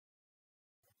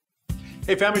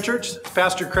Hey Family Church, it's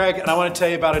Pastor Craig, and I want to tell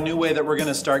you about a new way that we're going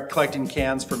to start collecting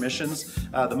cans for missions.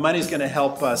 The money's going to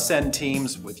help send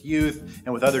teams with youth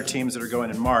and with other teams that are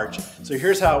going in March. So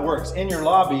here's how it works. In your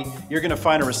lobby, you're going to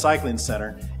find a recycling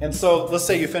center. And so let's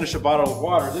say you finish a bottle of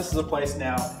water. This is a place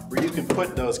now where you can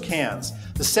put those cans.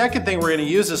 The second thing we're going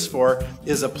to use this for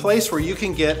is a place where you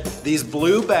can get these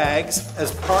blue bags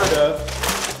as part of...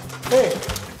 Hey,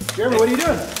 Jeremy, what are you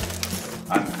doing?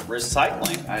 I'm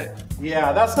recycling.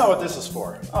 Yeah, that's not what this is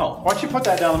for. Oh. Why don't you put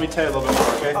that down, let me tell you a little bit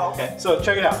more, okay? Oh, okay. So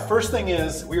check it out. First thing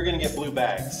is, we're gonna get blue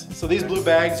bags. So these blue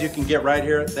bags you can get right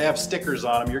here. They have stickers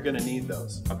on them. You're gonna need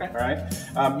those. Okay. All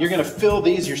right? You're gonna fill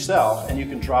these yourself and you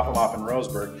can drop them off in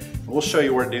Roseburg. We'll show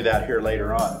you where to do that here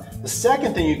later on. The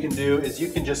second thing you can do is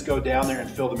you can just go down there and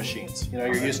fill the machines. You know,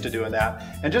 you're used to doing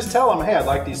that. And just tell them, hey, I'd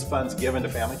like these funds given to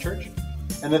Family Church.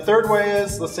 And the third way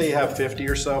is, let's say you have 50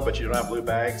 or so, but you don't have blue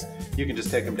bags, you can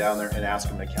just take them down there and ask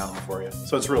them to count them for you.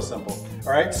 So it's real simple.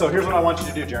 All right, so here's what I want you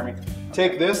to do, Jeremy.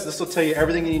 Take this will tell you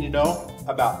everything you need to know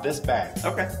about this bag.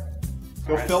 Okay.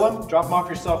 Go fill them, drop them off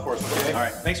yourself for us, okay? All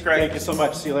right, thanks Greg. Thank you so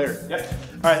much, see you later. Yep.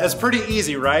 All right, that's pretty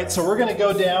easy, right? So we're gonna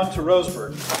go down to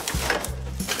Roseburg.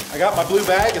 I got my blue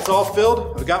bag, it's all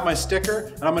filled, I've got my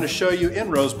sticker, and I'm gonna show you in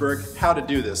Roseburg how to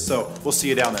do this. So we'll see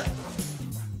you down there.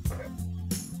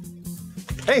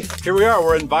 Hey, here we are.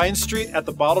 We're in Vine Street at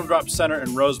the Bottle Drop Center in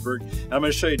Roseburg, and I'm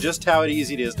going to show you just how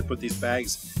easy it is to put these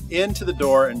bags into the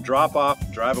door and drop off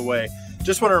and drive away.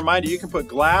 Just want to remind you, you can put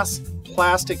glass,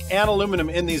 plastic, and aluminum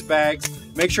in these bags.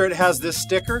 Make sure it has this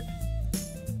sticker.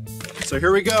 So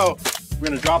here we go. We're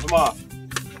going to drop them off.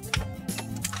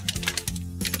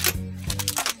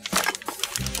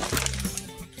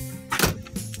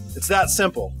 It's that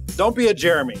simple. Don't be a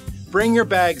Jeremy. Bring your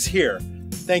bags here.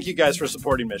 Thank you guys for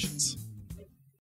supporting missions.